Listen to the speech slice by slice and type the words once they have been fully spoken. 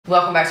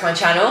Welcome back to my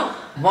channel.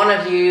 One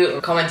of you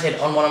commented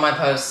on one of my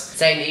posts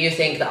saying that you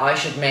think that I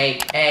should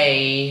make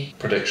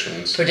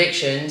predictions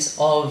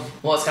of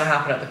what's going to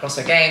happen at the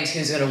CrossFit Games,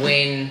 who's going to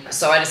win.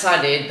 So I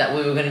decided that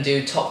we were going to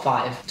do top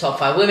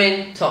 5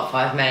 women, top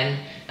 5 men,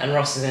 and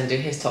Ross is going to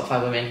do his top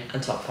 5 women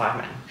and top 5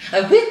 men.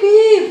 A whip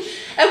whip!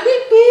 A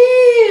whip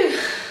whip!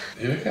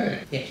 You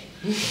okay? Yeah.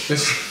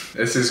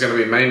 This is going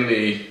to be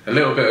mainly a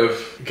little bit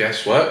of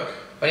guesswork.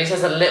 When he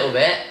says a little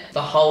bit,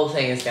 the whole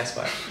thing is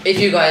guesswork. If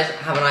you guys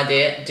have an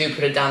idea, do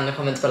put it down in the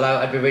comments below.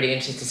 I'd be really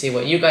interested to see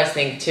what you guys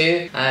think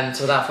too.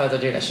 So without further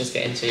ado, let's just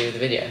get into the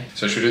video.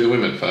 So should we do the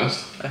women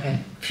first? Okay.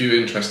 A few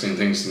interesting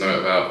things to note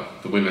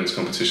about the women's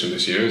competition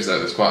this year is that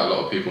there's quite a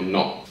lot of people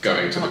not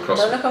going to the CrossFit.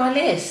 Don't look at my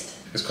list.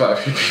 There's quite a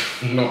few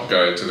people not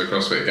going to the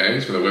CrossFit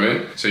Games for the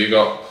women. So you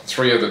got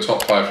 3 of the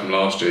top 5 from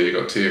last year. You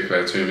got Tia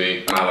Claire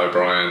Toomey, Mal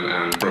O'Brien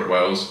and Brooke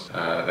Wells.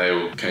 They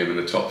all came in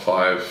the top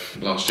 5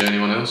 last year.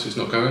 Anyone else who's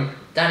not going?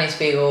 Danny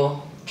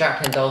Spiegel,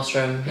 Jacqueline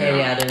Dahlstrom,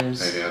 Hayley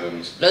Adams. Hayley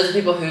Adams. Loads of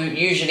people who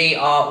usually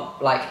are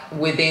like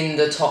within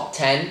the top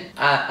 10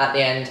 at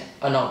the end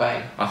are not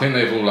going. I think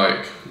they've all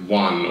like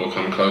won or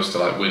come close to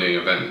like winning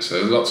events. So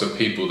there's lots of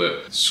people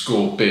that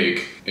score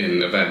big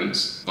in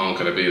events aren't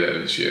going to be there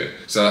this year.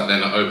 So that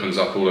then opens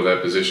up all of their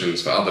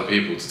positions for other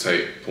people to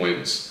take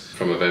points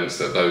from events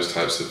that those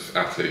types of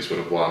athletes would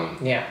have won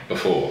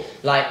before.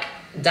 Like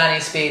Danny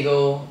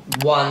Spiegel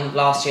won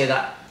last year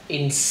that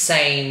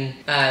insane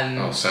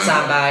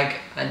sandbag,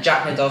 and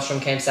Jacqueline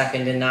Dahlstrom came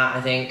second in that,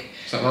 I think.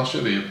 Was that last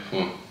year or the year before?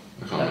 I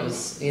can't remember.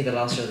 Was either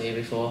last year or the year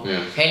before.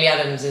 Yeah. Hayley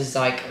Adams is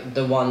like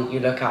the one you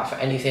look at for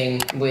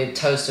anything with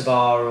toaster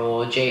bar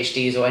or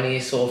GHDs or any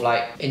sort of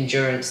like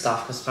endurance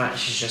stuff, because apparently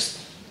she's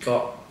just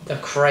got the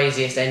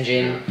craziest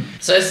engine. Yeah.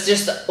 So it's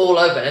just all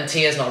open, and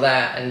Tia's not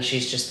there, and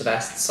she's just the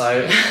best.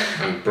 So.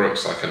 And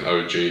Brooke's like an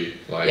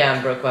OG, like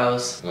and Brooke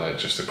Wells. Like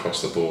just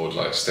across the board,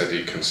 like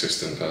steady,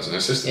 consistent person.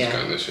 Assistant's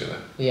going this year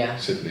though. Yeah.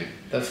 Sydney.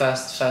 But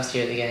first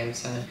year at the game,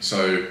 so.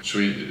 So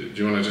do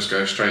you want to just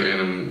go straight in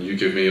and you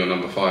give me your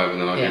number 5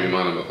 and then I'll give you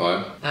my number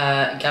 5?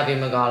 Gabby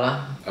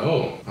Magala.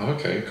 Oh,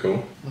 okay,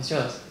 cool. What's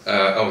yours?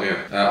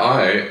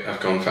 I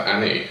have gone for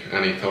Annie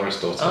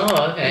Thorisdottir.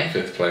 Oh, okay. In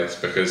 5th place,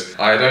 because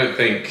I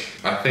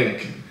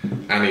think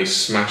Annie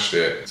smashed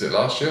it. Is it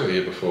last year or the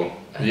year before?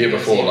 The year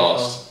before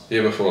last.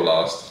 Year before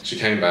last. She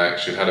came back,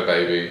 she'd had a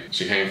baby,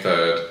 she came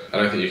 3rd. I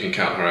don't think you can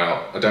count her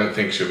out. I don't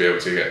think she'll be able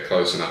to get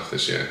close enough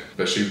this year.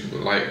 But she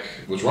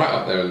was right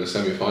up there in the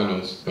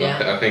semi-finals. But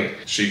I think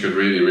she could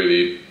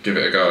really give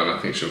it a go, and I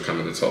think she'll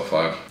come in the top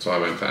 5. So I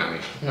went for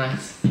Annie.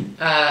 Nice.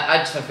 I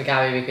just went for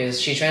Gabby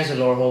because she trains with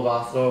Laura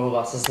Horvath. Laura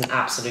Horvath is an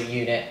absolute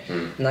unit,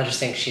 and I just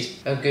think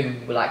she's a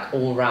good like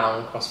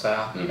all-round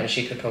CrossFitter, and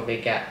she could probably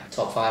get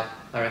top 5.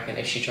 I reckon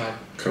if she tried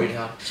really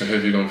hard. So who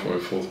have you gone for in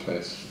 4th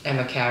place?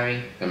 Emma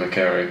Carey. Emma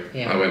Carey.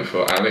 Yeah. I went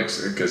for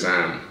Alex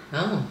Gazan.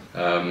 Oh.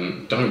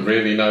 Don't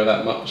really know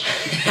that much.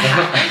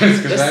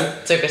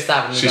 Just took a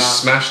stab in the She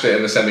smashed it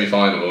in the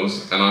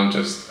semi-finals, and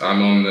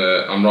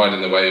I'm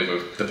riding the wave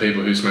of the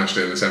people who smashed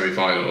it in the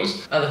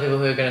semi-finals. Other people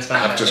who are going to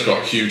smash it. I've just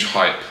got huge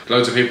hype.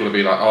 Loads of people will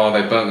be like, oh,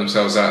 they burnt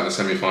themselves out in the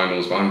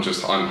semi-finals, but I'm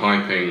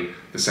hyping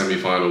the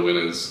semi-final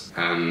winners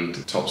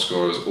and top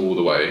scorers all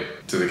the way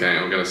to the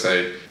game. I'm going to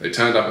say they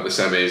turned up at the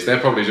semis.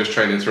 They're probably just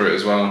training through it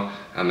as well,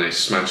 and they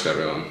smashed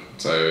everyone.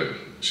 So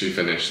she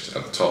finished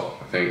at the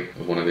top, I think,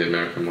 of one of the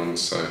American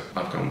ones, so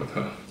I've gone with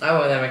her. I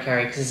went with Emma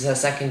Carey because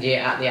it's her 2nd year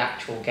at the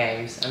actual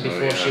games, and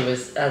before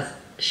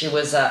she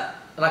was at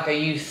like a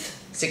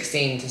youth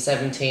 16 to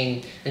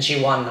 17, and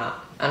she won that.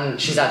 And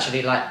she's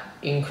actually like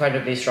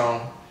incredibly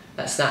strong.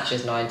 That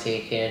snatches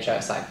 90, clean and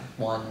jerks like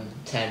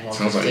 110, 115.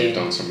 Sounds like you've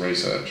done some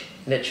research.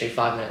 Literally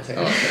 5 minutes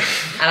ago. Oh,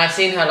 okay. And I've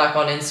seen her like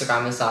on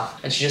Instagram and stuff,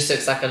 and she just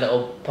looks like a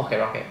little pocket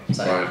rocket.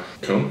 So. Right,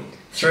 cool.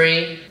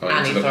 3,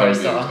 Annie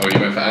Thorisdottir. Oh, you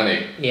went for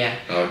Annie? Yeah.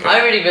 Oh, okay.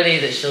 I really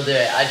believe that she'll do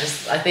it. I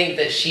think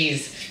that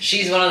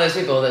she's one of those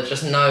people that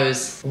just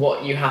knows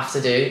what you have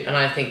to do, and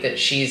I think that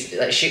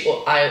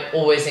I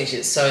always think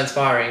she's so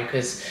inspiring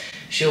because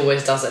she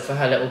always does it for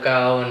her little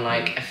girl, and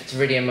like if it's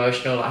really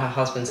emotional, like her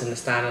husband's in the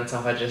stand and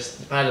stuff,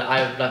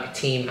 I like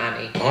team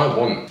Annie. I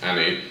want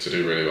Annie to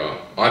do really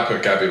well. I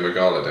put Gabby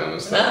Magala down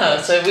as that.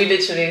 Oh, so we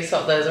literally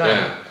swapped those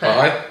around.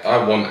 Yeah, I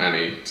want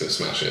Annie to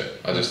smash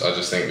it. I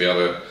just think the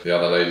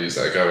other ladies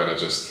that are going are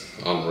just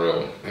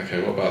unreal.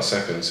 Okay, what about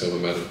 2nd silver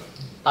medal?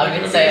 I'm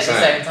going to say at the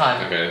same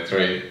time. Okay,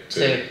 3,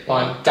 2,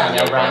 1.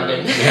 Danielle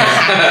Brandon.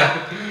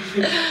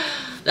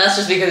 That's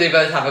just because we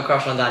both have a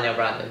crush on Danielle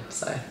Brandon,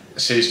 so.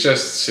 She's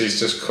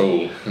just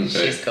cool, isn't she?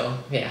 She's cool,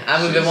 yeah.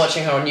 And we've been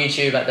watching her on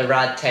YouTube, like the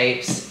Rad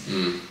tapes.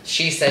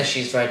 She says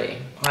she's ready.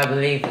 I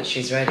believe that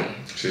she's ready.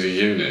 She's a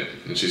unit,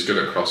 and she's good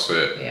at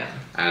CrossFit. Yeah.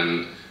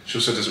 And she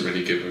also doesn't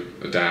really give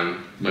a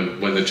damn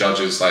when the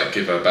judges like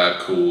give her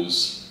bad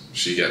calls.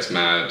 She gets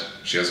mad.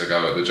 She has a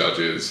go at the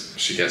judges.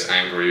 She gets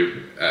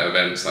angry at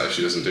events like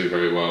she doesn't do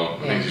very well.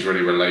 I think she's really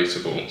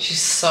relatable.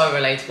 She's so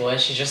relatable, and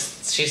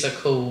she's a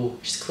cool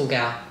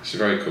gal. She's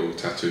very cool.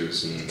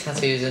 Tattoos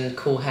and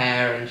cool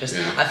hair, and just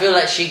I feel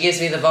like she gives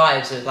me the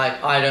vibes of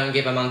like, I don't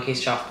give a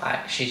monkey's chuck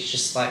back. She's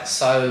just like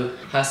so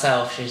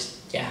herself. She's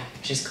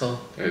cool.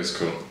 It is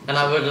cool. And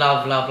I would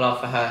love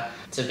for her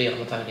to be on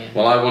the podium.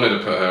 Well, I wanted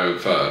to put her in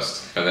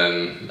first, and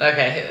then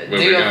okay,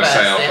 we're going to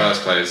say our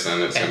first place,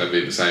 and it's going to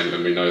be the same.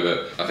 And we know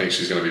that I think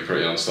she's going to be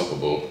pretty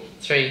unstoppable.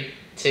 3,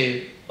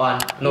 2, 1.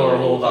 Laura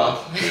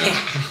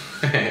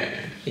Horvath.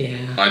 Yeah.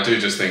 Yeah. I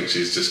do just think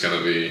she's just going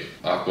to be.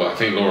 I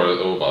think Laura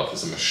Horvath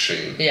is a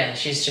machine. Yeah,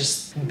 she's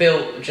just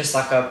built just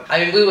like a.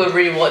 I mean, we were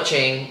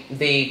re-watching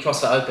the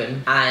CrossFit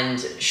Open, and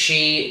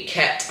she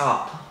kept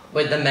up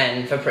with the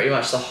men for pretty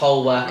much the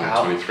whole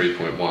workout.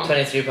 23.1.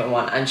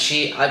 23.1, and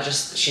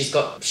she's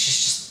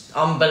just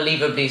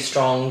unbelievably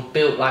strong,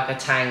 built like a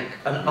tank,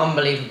 an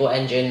unbelievable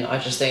engine. I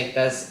just think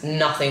there's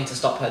nothing to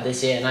stop her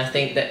this year, and I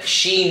think that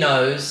she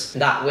knows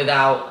that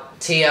without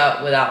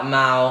Tia, without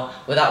Mal,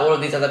 without all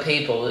of these other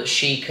people, that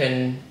she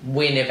can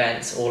win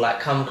events or like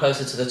come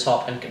closer to the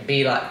top and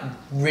be like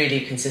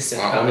really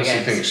consistent. I honestly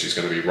think she's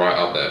going to be right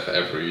up there for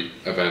every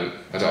event.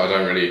 I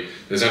don't really.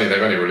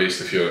 They've only released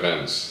a few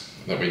events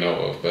that we know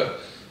of, but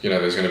you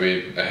know, there's going to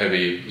be a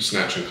heavy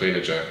snatch and clean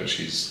and jerk, and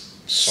she's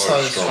so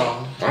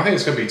strong. I think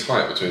it's going to be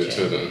tight between the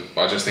two of them,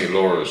 but I just think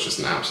Laura is just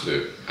an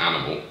absolute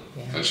animal,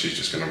 and she's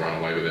just going to run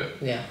away with it.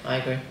 Yeah, I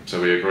agree.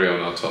 So we agree on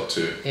our top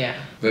 2.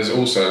 Yeah. There's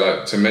also,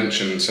 like, to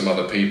mention some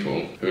other people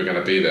who are going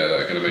to be there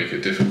that are going to make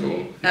it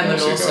difficult. Emma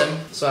Lawson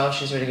as well,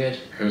 she's really good.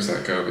 Who's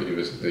that girl that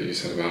you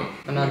said about?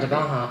 Amanda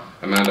Barnhart.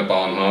 Amanda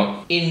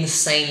Barnhart.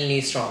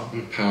 Insanely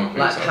strong.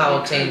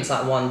 Power cleans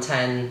like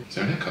 110. Is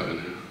there an echo in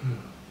here?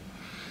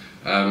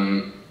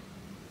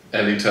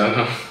 Ellie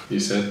Turner, you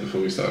said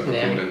before we started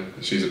recording.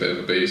 She's a bit of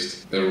a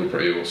beast. They're all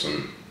pretty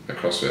awesome at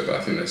CrossFit, but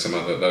I think there's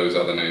those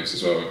other names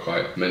as well are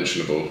quite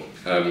mentionable.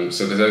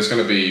 So there's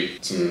going to be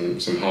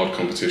some hard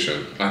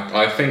competition.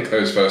 I think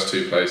those first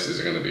 2 places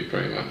are going to be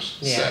pretty much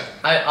set.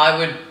 I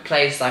would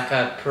place like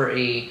a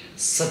pretty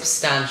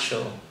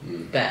substantial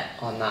bet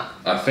on that.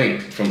 I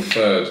think from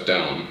 3rd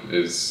down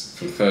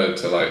from 3rd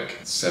to like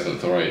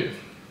 7th or 8th.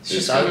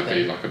 It's going to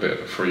be like a bit of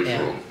a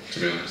free-for-all, to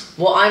be honest.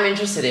 What I'm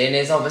interested in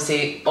is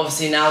obviously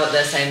now that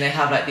they're saying they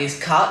have like these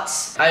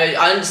cuts, I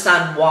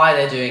understand why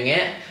they're doing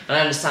it, and I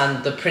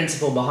understand the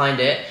principle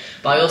behind it,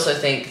 but I also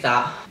think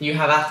that you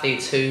have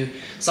athletes who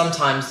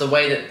sometimes the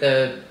way that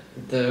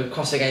the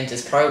CrossFit Games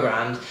is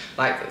programmed,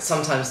 like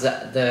sometimes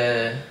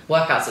the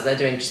workouts that they're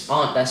doing just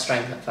aren't their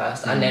strength at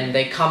first, and then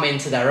they come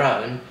into their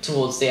own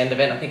towards the end of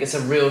it. I think it's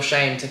a real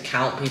shame to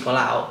count people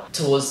out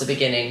towards the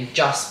beginning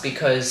just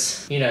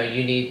because, you know,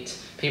 you need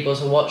people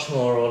to watch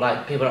more, or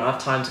like people don't have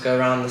time to go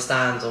around the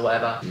stands or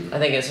whatever. I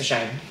think it's a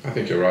shame. I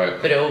think you're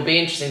right. But it will be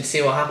interesting to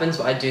see what happens,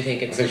 but I do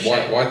think it's a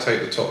shame. Why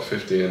take the top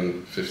 50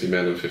 and 50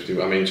 men and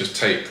 50... I mean, just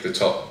take the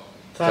top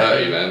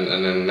 30 men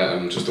and then let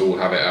them just all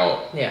have it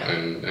out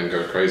and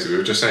go crazy. We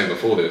were just saying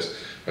before this,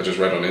 I just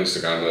read on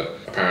Instagram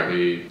that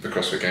apparently the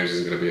CrossFit Games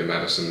isn't going to be in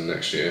Madison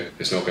next year.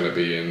 It's not going to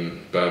be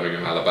in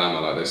Birmingham, Alabama,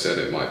 like they said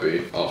it might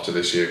be after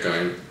this year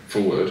going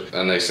forward.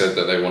 And they said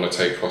that they want to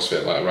take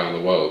CrossFit like around the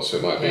world, so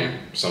it might be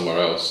somewhere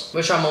else.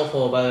 Which I'm all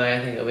for, by the way.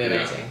 I think it'll be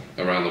amazing.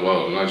 Around the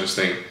world. And I just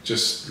think,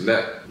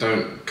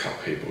 don't cut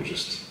people,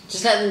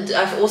 just let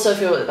them. I also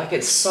feel like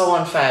it's so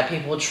unfair.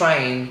 People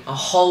train a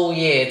whole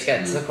year to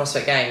get to the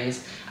CrossFit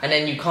Games, and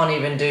then you can't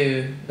even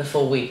do the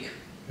full week.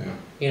 Yeah.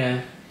 You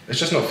know? It's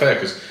just not fair,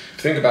 because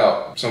think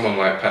about someone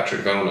like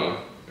Patrick Vellner,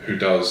 who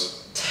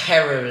does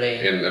terribly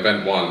in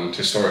event 1,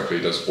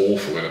 historically does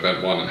awful in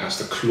event 1 and has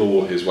to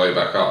claw his way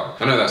back up.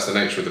 I know that's the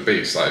nature of the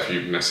beast, like if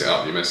you mess it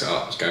up,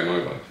 it's game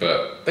over.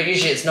 But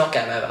usually it's not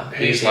game over.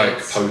 He's like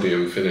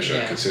podium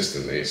finisher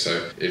consistently,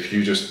 so if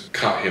you just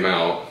cut him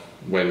out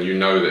when you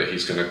know that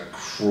he's going to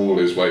crawl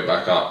his way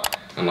back up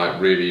and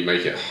like really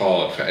make it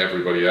hard for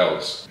everybody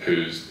else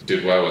who's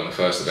did well in the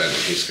first event,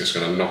 and he's just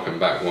going to knock them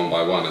back one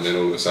by one, and then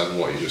all of a sudden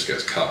he just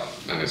gets cut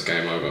and it's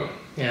game over.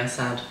 Yeah,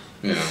 sad.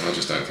 Yeah, I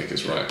just don't think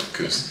it's right,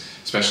 because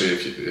especially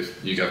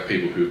if you get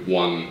people who've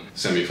won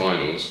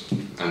semi-finals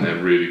and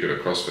they're really good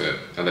at CrossFit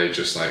and they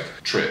just like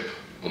trip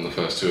on the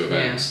first 2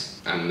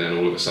 events, and then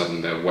all of a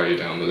sudden they're way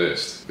down the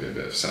list. It'd be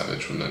a bit of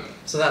savage, wouldn't it?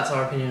 So that's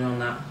our opinion on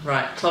that.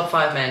 Right, top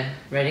 5 men.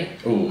 Ready?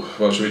 Oh,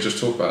 well, should we just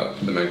talk about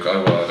the men?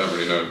 Well, I don't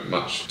really know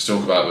much to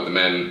talk about with the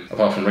men,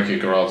 apart from Ricky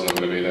Garard's not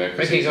going to be there.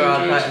 Ricky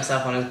Garard hurt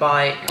himself on his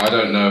bike. I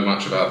don't know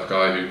much about the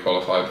guy who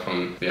qualified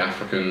from the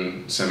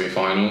African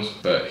semi-finals,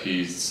 but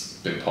he's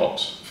been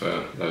popped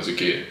for loads of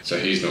gear, so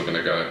he's not going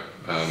to go.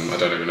 I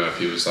don't even know if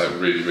he was like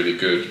really, really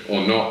good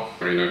or not. I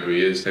don't really know who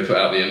he is. They put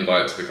out the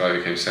invite to the guy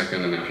who came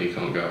second, and now he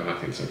can't go. And I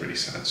think it's a really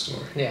sad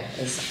story. Yeah,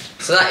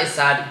 so that is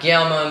sad.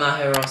 Guillermo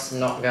Majeros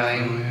not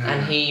going,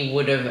 and he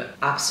would have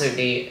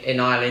absolutely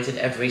annihilated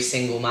every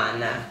single man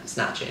there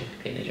snatching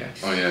clean jerk.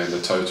 Oh yeah, the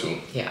total.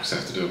 Yeah. Because they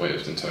have to do a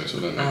weightlifting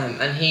total, don't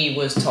they? And he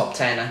was top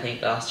 10, I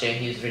think, last year.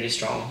 He was really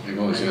strong. He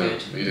was, yeah.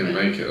 Good. He didn't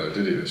make it though,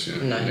 did he, this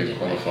year? No, he didn't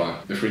qualify.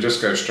 If we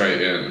just go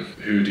straight in,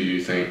 who have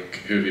you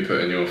put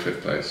in your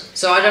 5th place?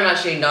 So I don't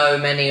actually know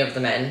many of the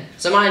men.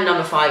 So my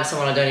number 5 is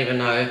someone I don't even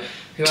know,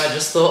 who I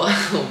just thought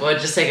would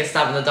just take a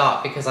stab in the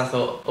dark because I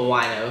thought, oh,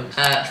 I know.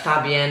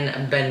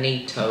 Fabian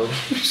Benito.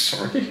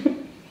 Sorry?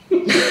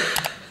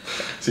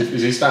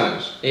 Is he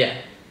Spanish? Yeah.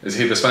 Is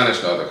he the Spanish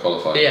guy that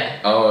qualified? Yeah.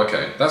 Oh,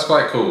 okay. That's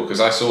quite cool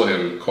because I saw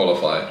him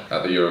qualify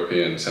at the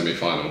European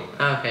semi-final.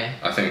 Okay.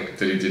 I think,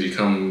 did he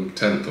come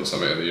 10th or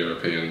something at the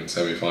European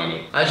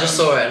semi-final? I just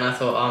saw it and I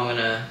thought, oh, I'm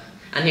gonna...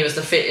 And he was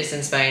the fittest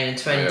in Spain in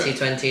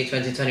 2020,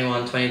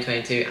 2021,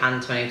 2022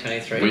 and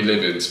 2023. We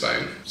live in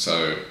Spain,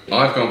 so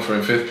I've gone for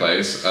in 5th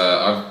place.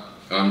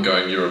 I'm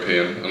going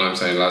European, and I'm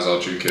saying Lazar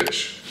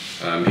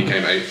Djukic. He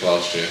came 8th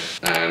last year,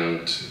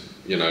 and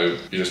you know,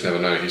 you just never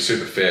know. He's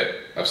super fit.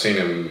 I've seen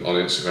him on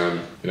Instagram,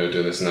 you know,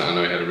 doing this and that. I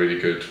know he had a really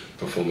good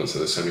performance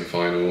at the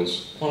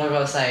semi-finals. All I've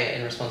got to say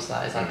in response to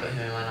that is I put him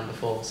in my number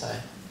 4, so...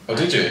 Oh,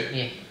 did you?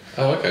 Yeah.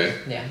 Oh, okay.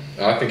 Yeah.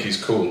 I think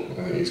he's cool.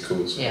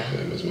 So yeah. I put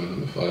him as my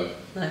number 5.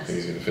 Nice. I think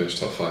he's going to finish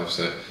top 5,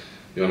 so...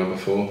 You're number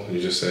 4, you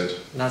just said?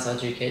 Lazar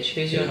Djukic.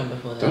 Who's your number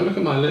 4 then? Don't look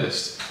at my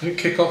list. Don't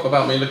kick off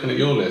about me looking at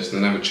your list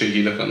and then have a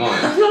cheeky look at mine.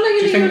 I'm not looking What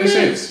do you think at this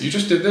your is? You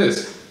just did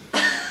this.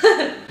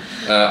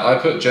 I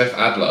put Jeff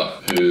Adler,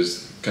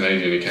 who's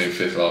Canadian, who came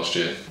 5th last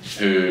year,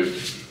 who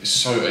is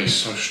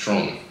so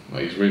strong.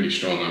 Like, he's really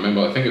strong.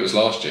 I think it was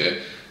last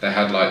year, they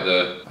had like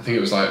I think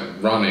it was like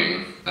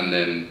running and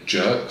then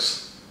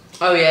jerks.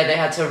 Oh yeah, they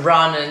had to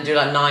run and do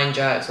like 9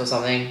 jerks or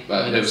something. It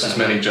was as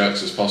many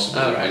jerks as possible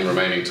in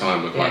remaining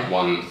time with like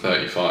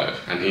 1:35,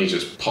 and he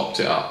just popped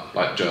it up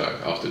like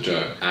jerk after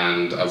jerk.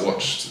 And I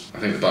watched, I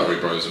think the Buttery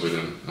Bros are with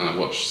him, and I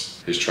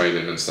watched his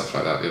training and stuff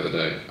like that the other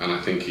day, and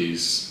I think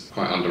he's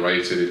quite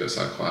underrated. He looks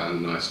like quite a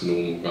nice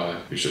normal guy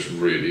who's just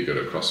really good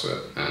at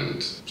CrossFit,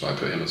 and so I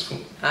put him as 4.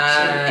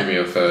 So give me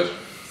your 3rd.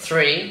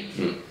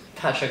 3,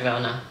 Patrick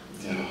Vellner.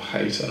 Yeah,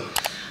 hater.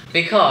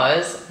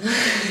 Because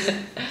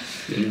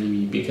he's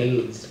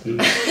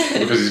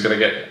going to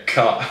get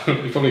cut.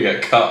 He'll probably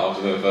get cut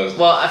after the first.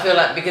 Well, I feel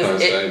like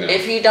because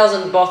if he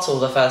doesn't bottle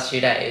the first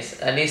few days,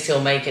 at least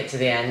he'll make it to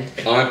the end.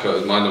 I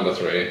put my number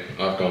 3.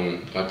 I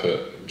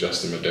put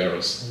Justin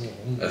Medeiros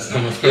as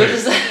number 3.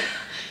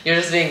 You're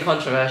just being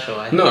controversial.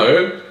 I think.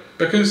 No,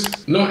 because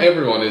not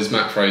everyone is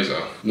Matt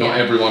Fraser. Not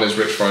everyone is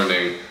Rich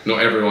Froning. Not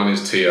everyone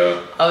is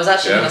Tia. I was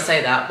actually going to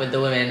say that with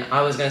the women.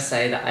 I was going to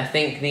say that I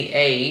think the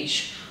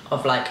age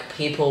of like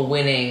people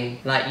winning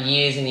like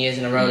years and years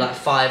in a row, like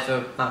 5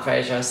 for Matt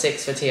Fraser,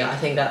 6 for Tia. I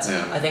think that's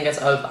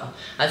over.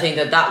 I think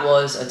that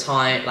was a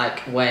time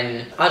like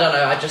when, I don't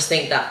know, I just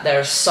think that there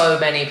are so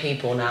many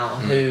people now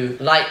who,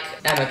 like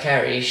Emma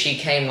Carey, she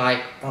came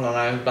like, I don't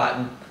know,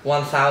 like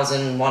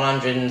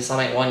 1,100 and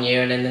something one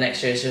year, and then the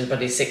next year she was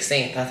bloody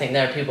 16th. I think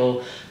there are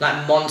people,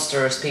 like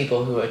monstrous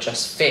people who are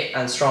just fit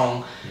and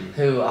strong,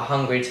 who are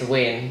hungry to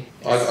win.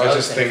 I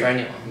just think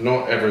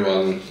not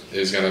everyone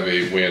is going to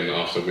be win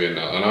after win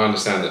now. And I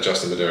understand that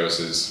Justin Medeiros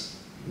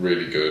is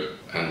really good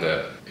and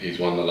that he's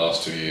won the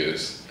last 2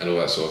 years and all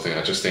that sort of thing.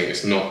 I just think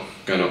it's not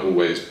going to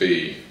always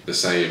be the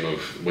same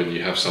of when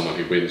you have someone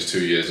who wins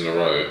 2 years in a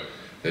row.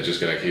 They're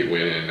just going to keep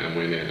winning and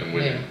winning and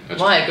winning.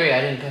 Yeah. I agree,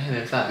 I didn't put him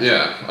in first.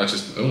 Yeah,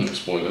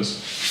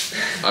 spoilers.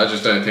 I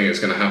just don't think it's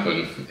going to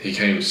happen. He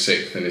came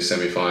 6th in his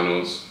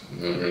semi-finals.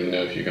 I don't really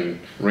know if you can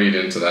read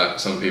into that.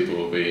 Some people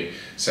will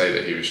say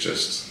that he was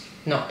just...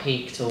 not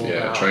peaked or...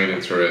 Yeah,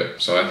 training through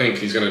it. So I think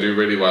he's going to do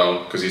really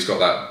well because he's got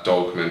that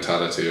dog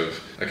mentality of,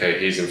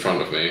 okay, he's in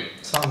front of me,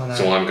 so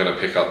I'm going to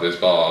pick up this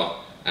bar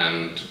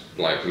and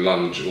like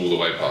lunge all the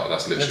way past.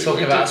 That's literally what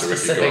he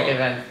did to Ricky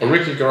Garrard. Well,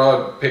 Ricky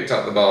Garrard picked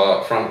up the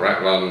bar, front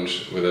rack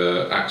lunge with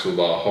an axle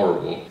bar,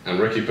 horrible. And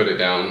Ricky put it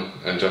down,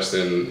 and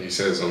Justin, he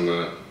says on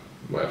the,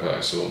 whatever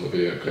I saw on the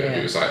video clip,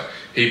 he was like,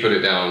 he put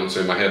it down, so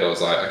in my head I was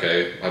like,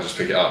 okay, I'll just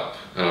pick it up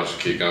and I'll just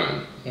keep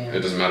going. Yeah.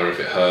 It doesn't matter if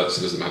it hurts,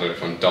 it doesn't matter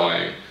if I'm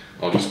dying,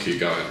 I'll just keep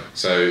going.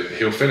 So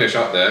he'll finish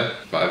up there,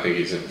 but I think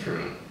he's in for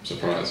a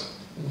surprise.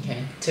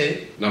 Okay,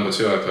 2. Number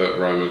 2, I put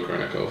Roman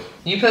Krenikov.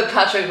 You put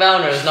Patrick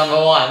Vellner as number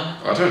 1.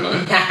 I don't know.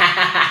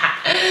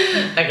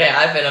 Okay,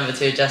 I put number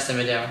 2, Justin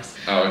Medeiros.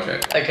 Oh, okay.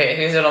 Okay,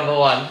 who's your number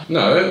 1?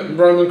 No,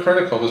 Roman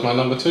Krenikov was my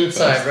number 2 first.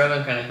 Sorry,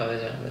 Roman Krenikov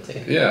is your number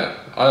 2. Yeah,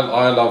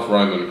 I love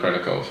Roman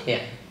Krenikov.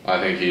 Yeah. I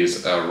think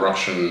he's a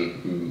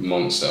Russian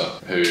monster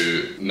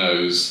who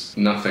knows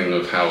nothing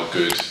of how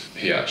good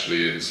he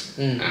actually is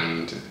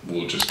and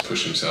will just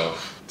push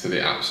himself to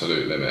the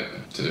absolute limit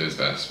to do his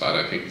best, but I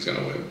don't think he's going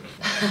to win.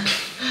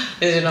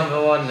 Who's your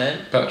number one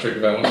then? Patrick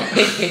Vellner.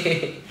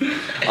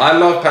 I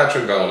love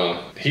Patrick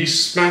Vellner. He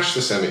smashed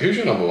the semi. Who's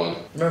your number one?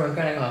 Roman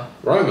Grenadier.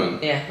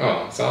 Roman? Yeah.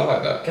 Oh, so I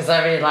like that. Because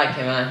I really like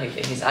him, and I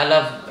think that I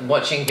love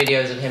watching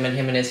videos of him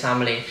and his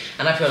family,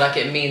 and I feel like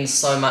it means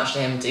so much to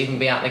him to even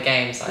be at the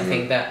games. I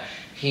think that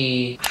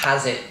he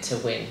has it to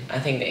win. I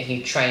think that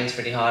he trains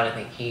really hard. I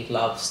think he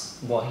loves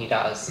what he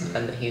does,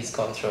 and that he's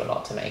gone through a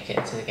lot to make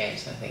it to the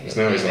games. I think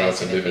now he's allowed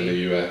to live in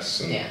the US,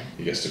 and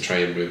he gets to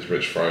train with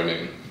Rich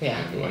Froning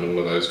and all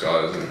of those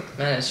guys. And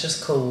it's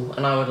just cool,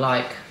 and I would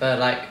like for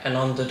like an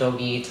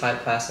underdoggy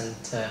type person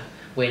to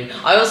win.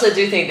 I also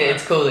do think that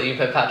it's cool that you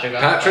put Patrick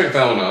Vellner. Patrick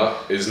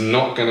Vellner is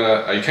not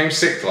gonna. He came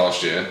sixth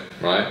last year,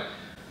 right?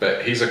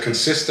 But he's a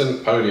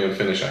consistent podium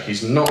finisher.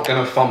 He's not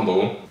going to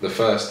fumble the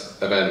first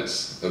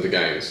events of the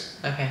games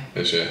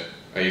this year.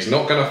 He's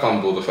not going to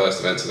fumble the first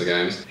events of the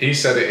games. He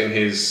said it in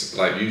his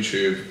like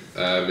YouTube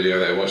video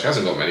that I watched. He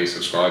hasn't got many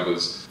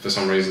subscribers for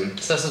some reason.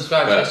 So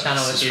subscribe to his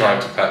channel.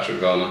 Subscribe to Patrick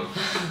Vellner.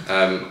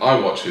 I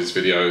watch his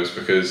videos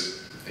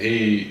because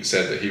he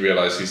said that he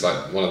realised he's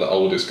like one of the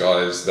oldest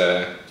guys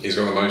there. He's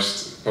got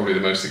probably the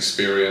most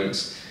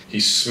experience. He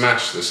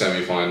smashed the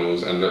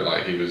semi-finals and looked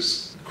like he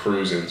was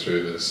cruising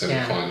through the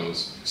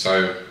semi-finals.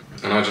 So,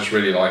 and I just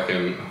really like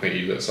him. I think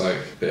he looks like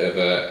a bit of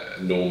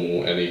a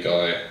normal any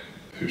guy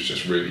who's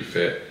just really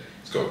fit.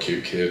 He's got a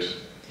cute kid.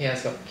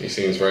 He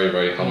seems very,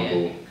 very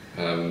humble,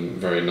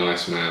 very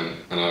nice man,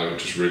 and I would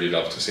just really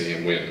love to see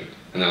him win.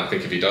 And then I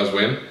think if he does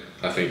win,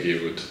 I think he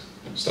would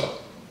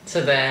stop.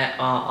 So there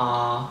are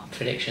our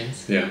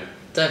predictions. Yeah.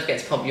 Don't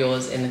forget to pop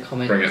yours in the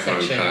comment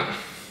section. Home, Pat.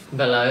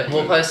 Below.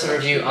 We'll post a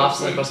review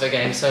after the CrossFit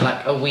Games, so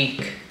like a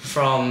week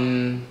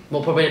from,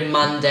 well, probably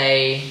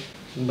Monday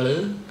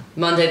the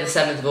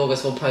 7th of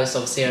August, we'll post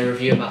obviously a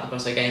review about the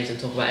CrossFit Games and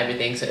talk about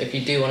everything. So if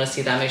you do want to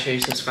see that, make sure you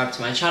subscribe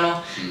to my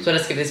channel. So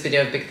let's give this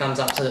video a big thumbs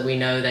up so that we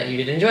know that you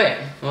did enjoy it.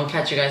 And we'll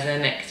catch you guys in the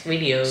next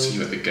video. See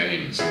you at the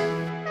games.